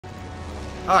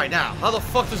Alright, now, how the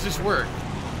fuck does this work?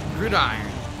 Gridiron.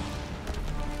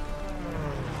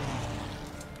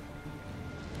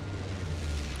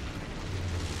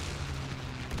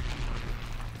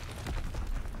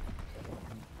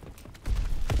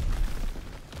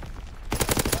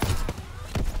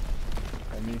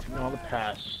 I need to know how to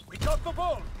pass. We got the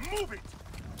ball. Move it.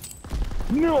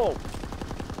 No!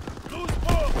 Lose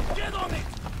ball. Get on it.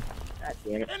 God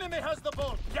damn it. Enemy has the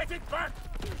ball. Get it back.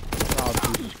 Oh,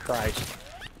 Jesus Christ.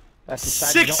 That's the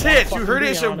side 6 you don't wanna hits! You fucking heard it? I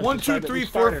be said on. It's 1, the 2, side that 3, we 4,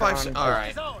 started 5, on. 6. Alright.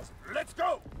 It's ours. Let's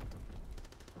go.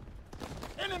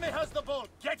 Enemy has the ball.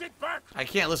 Get it back. I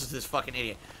can't listen to this fucking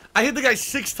idiot. I hit the guy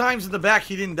 6 times in the back,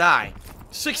 he didn't die.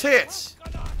 6 hits.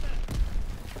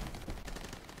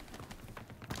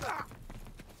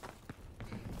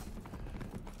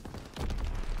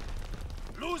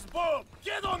 Lose ball.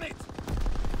 Get on it.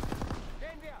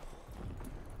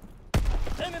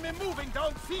 Enemy moving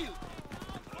downfield.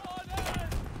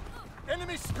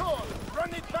 Enemy scored. Run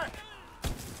it back.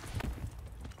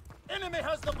 Enemy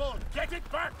has the ball. Get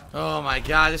it back. Oh my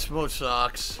god, this mode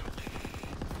sucks.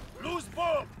 Lose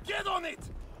ball. Get on it.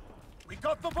 We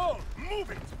got the ball. Move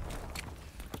it.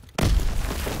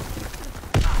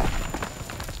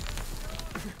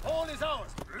 Ball is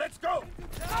ours. Let's go.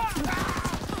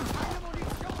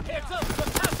 Heads up. The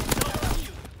pass is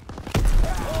downfield.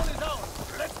 Ball is ours.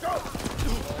 Let's go.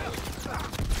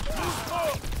 Lose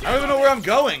ball. I don't even know where I'm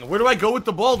going. Where do I go with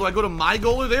the ball? Do I go to my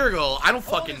goal or their goal? I don't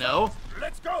fucking know.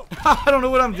 Let's go. I don't know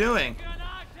what I'm doing.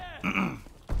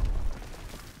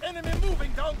 Enemy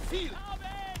moving downfield.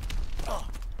 Oh.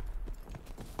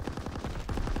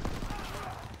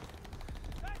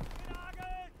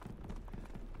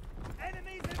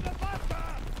 Enemies in the bunker.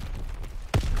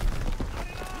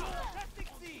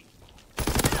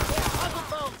 Out of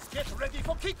bounds. Get ready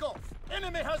for kickoff.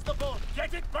 Enemy has the ball.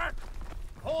 Get it back.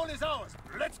 Ball is ours.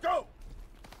 Let's go.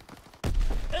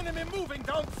 Enemy moving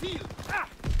downfield. Ah.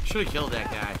 Should have killed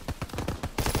that guy.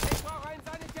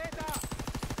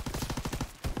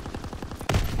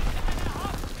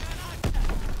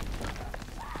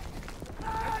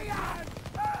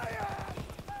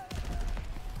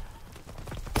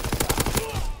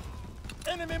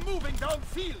 Enemy moving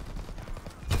downfield.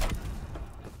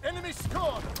 Enemy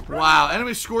scored. Wow,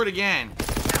 enemy scored again.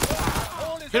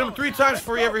 Ball is Hit him ours. 3 times Let's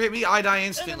before he go. ever hit me, I die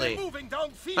instantly. Enemy moving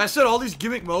downfield. I said all these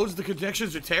gimmick modes, the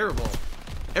connections are terrible.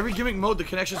 Every gimmick mode, the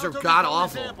connections are god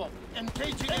awful.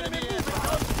 Engaging enemy moving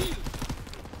downfield.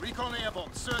 Recon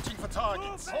airborne, searching for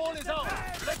targets. Ball is ours.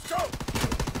 Let's go.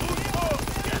 Lose ball.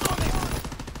 Get on it.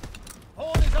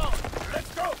 Ball is ours.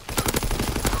 Let's go.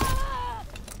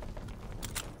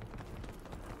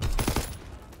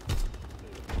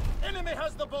 Enemy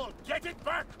has the ball. Get it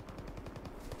back.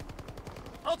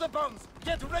 Out of bounds.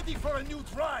 Get ready for a new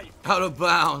drive. Out of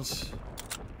bounds.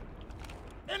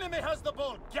 Enemy has the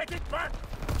ball. Get it back.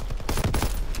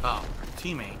 Oh,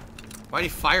 teammate. Why'd he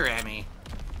fire at me?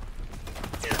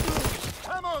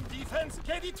 Come on, defense.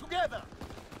 Get it together.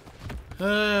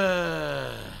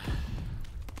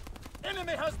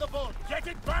 Enemy has the ball. Get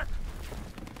it back.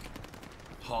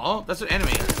 Huh? That's an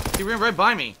enemy. He ran right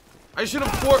by me. I just hit him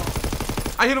 4.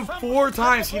 I hit him 4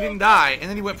 times. He didn't die, and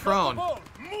then he went prone. Ball.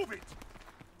 Move it.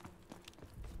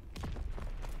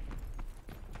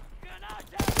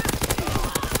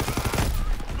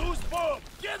 Loose ball.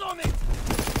 Get on it.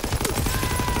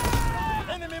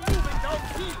 Enemy moving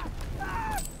downfield.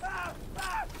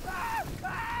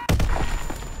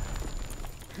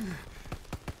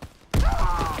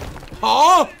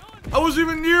 Huh? I wasn't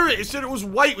even near it. It said it was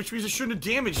white, which means it shouldn't have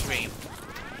damaged me.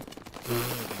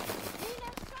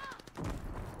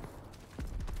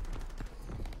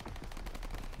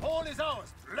 Ball is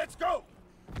ours. Let's go.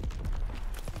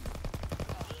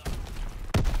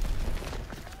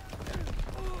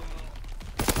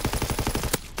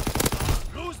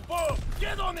 Loose ball.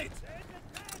 Get on it.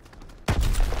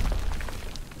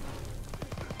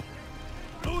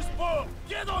 Loose ball.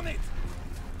 Get on it.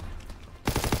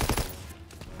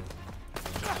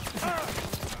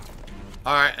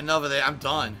 Alright, enough of that. I'm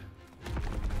done.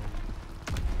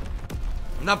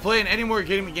 I'm not playing any more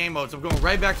game modes. I'm going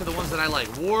right back to the ones that I like.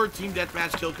 War, team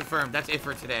deathmatch, kill confirmed. That's it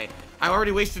for today. I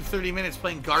already wasted 30 minutes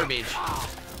playing garbage.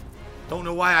 Don't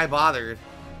know why I bothered.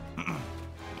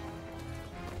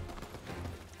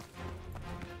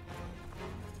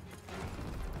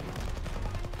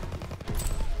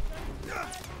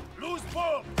 Loose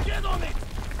ball. Get on it.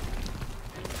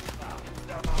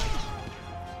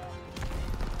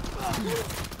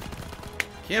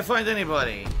 Can't find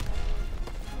anybody.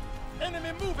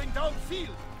 Enemy moving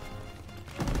downfield.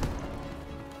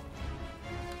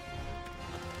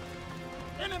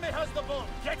 Enemy has the ball.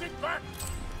 Get it back.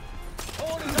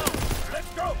 Ball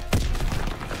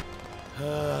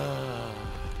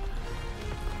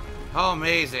How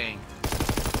amazing. Good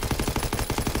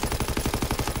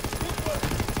work.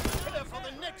 Prepare for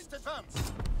the next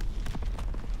advance.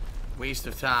 Waste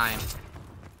of time.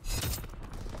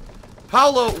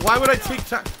 Paolo, why would I take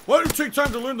time? Why would you take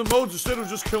time to learn the modes instead of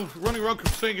just running around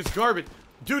saying it's garbage?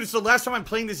 Dude, it's the last time I'm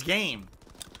playing this game.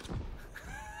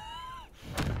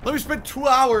 Let me spend 2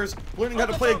 hours learning how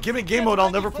to play a gimmick game mode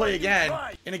I'll never play again.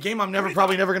 In a game I'm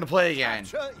probably never gonna play again.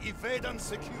 Capture, evade, and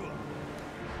secure.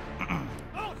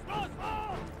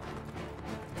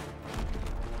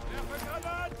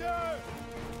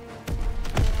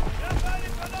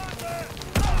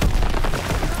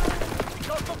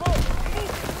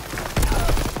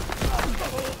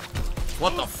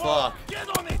 What the fuck?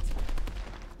 Get on it!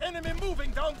 Enemy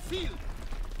moving downfield.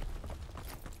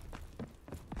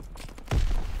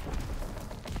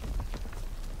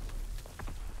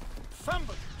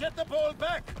 Fumble! Get the ball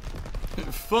back!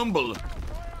 Fumble.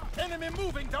 Enemy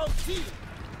moving downfield!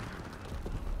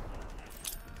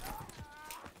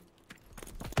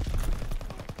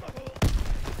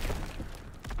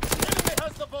 Enemy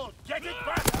has the ball! Get it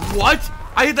back! What?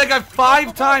 I hit that guy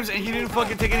 5 times and he didn't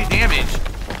fucking take any damage.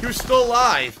 He was still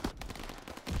alive.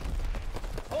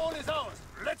 Ball is ours!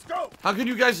 Let's go! How can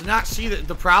you guys not see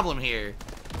the problem here?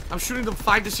 I'm shooting them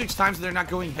 5 to 6 times and they're not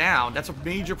going down. That's a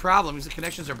major problem because the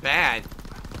connections are bad.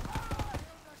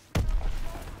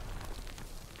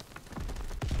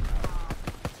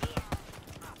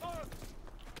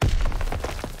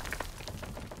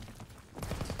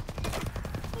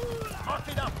 Mark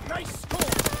it up! Nice score!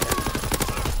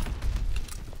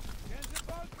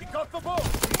 We got the ball!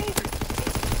 Move it!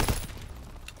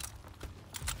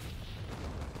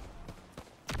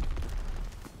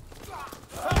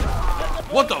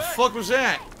 What the fuck was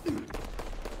that?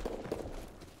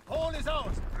 Ball is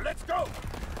ours! Let's go!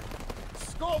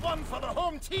 Score 1 for the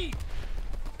home team!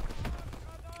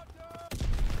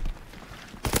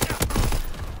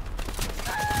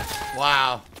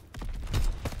 Wow.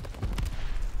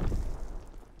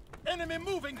 Enemy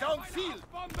moving downfield!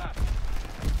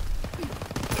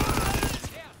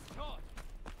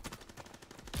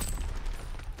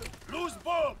 Loose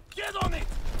ball! Get on it!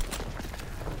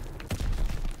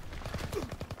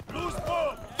 Loose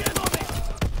ball! Get on it!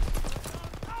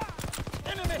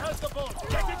 Enemy has the ball!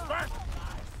 Get it back!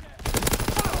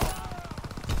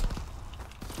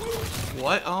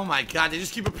 What? Oh my god, they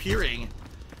just keep appearing.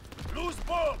 Loose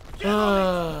ball! Get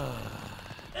on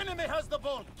it! Enemy has the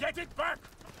ball! Get it back!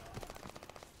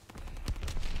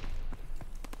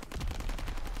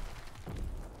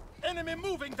 Enemy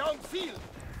moving downfield!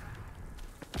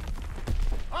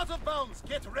 Out of bounds!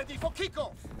 Get ready for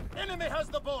kickoff! Enemy has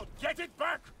the ball! Get it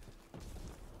back!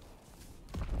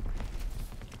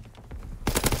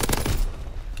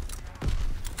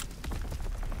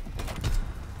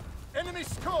 Enemy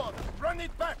scored! Run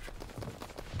it back!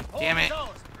 Damn it. Hold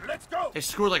ours. Let's go! They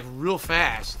scored like real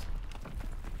fast.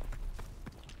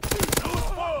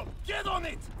 Loose ball! Get on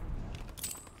it!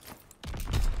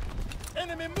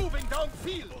 Enemy moving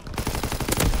downfield!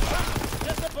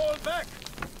 Get the ball back!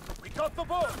 We got the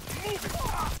ball! Move it!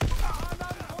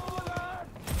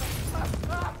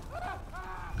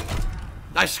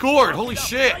 I scored! Holy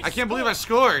shit! I can't believe I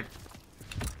scored!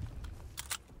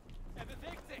 Enemy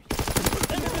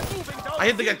moving downfield! I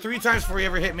hit the guy 3 times before he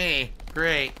ever hit me.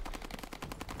 Great.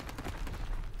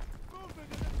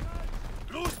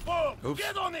 Loose ball! Oops.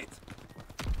 Get on it!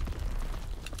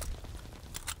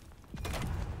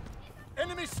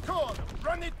 Enemy scored!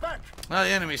 Run it back! Well, the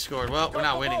enemy scored. Well, we're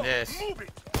not winning this. Move it!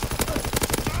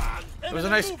 It was a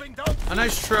Moving downfield.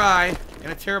 nice try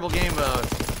in a terrible game mode.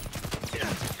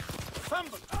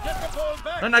 Fumble! Get the ball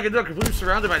back! Nothing I can do. I'm completely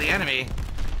surrounded by the enemy.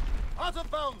 Out of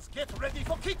bounds! Get ready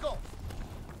for kickoff!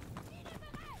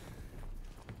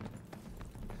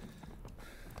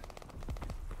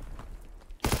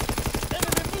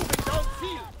 Enemy moving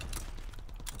downfield!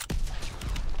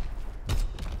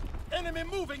 Enemy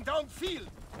moving downfield!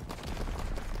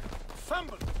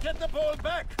 Fumble! Get the ball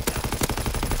back!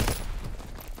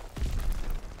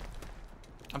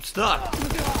 I'm stuck.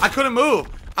 I couldn't move.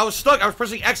 I was stuck. I was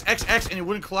pressing X, X, X, and it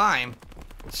wouldn't climb.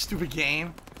 Stupid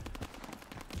game.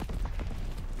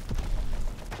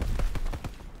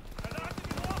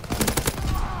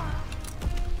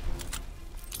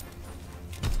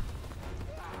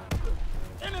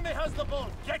 Enemy has the ball!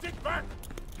 Get it back!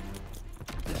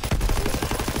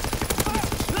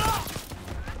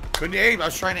 Couldn't aim. I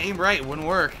was trying to aim right. It wouldn't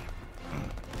work.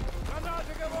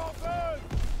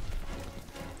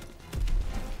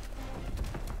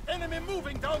 Enemy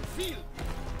moving downfield!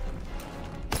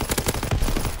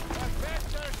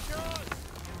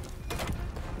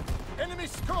 Enemy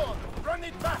scored! Run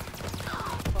it back!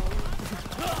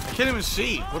 I can't even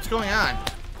see. What's going on?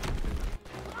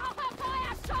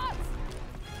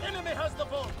 Enemy has the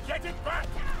ball! Get it back!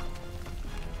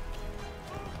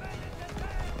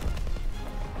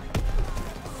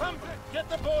 Thumper, get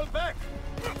the ball back!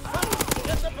 Thumper,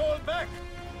 get the ball back!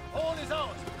 Ball is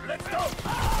ours! Let's go!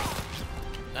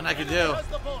 Nothing I can Enemy do. has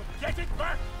the ball! Get it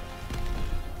back!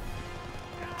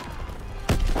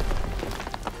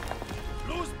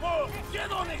 Loose ball!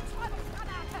 Get on it!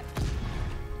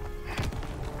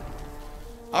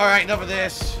 Alright, enough of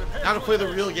this. Now to play the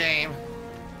real game.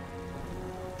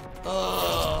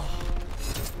 Ugh.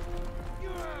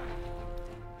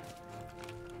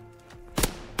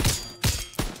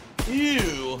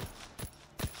 Ew.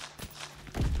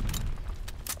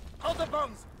 Out of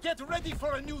bounds! Get ready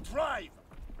for a new drive!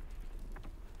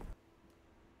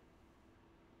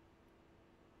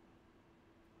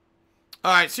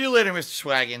 Alright, see you later, Mr.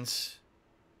 Swaggins.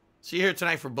 See you here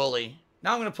tonight for Bully.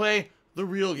 Now I'm going to play the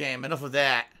real game. Enough of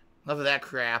that. Enough of that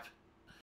crap.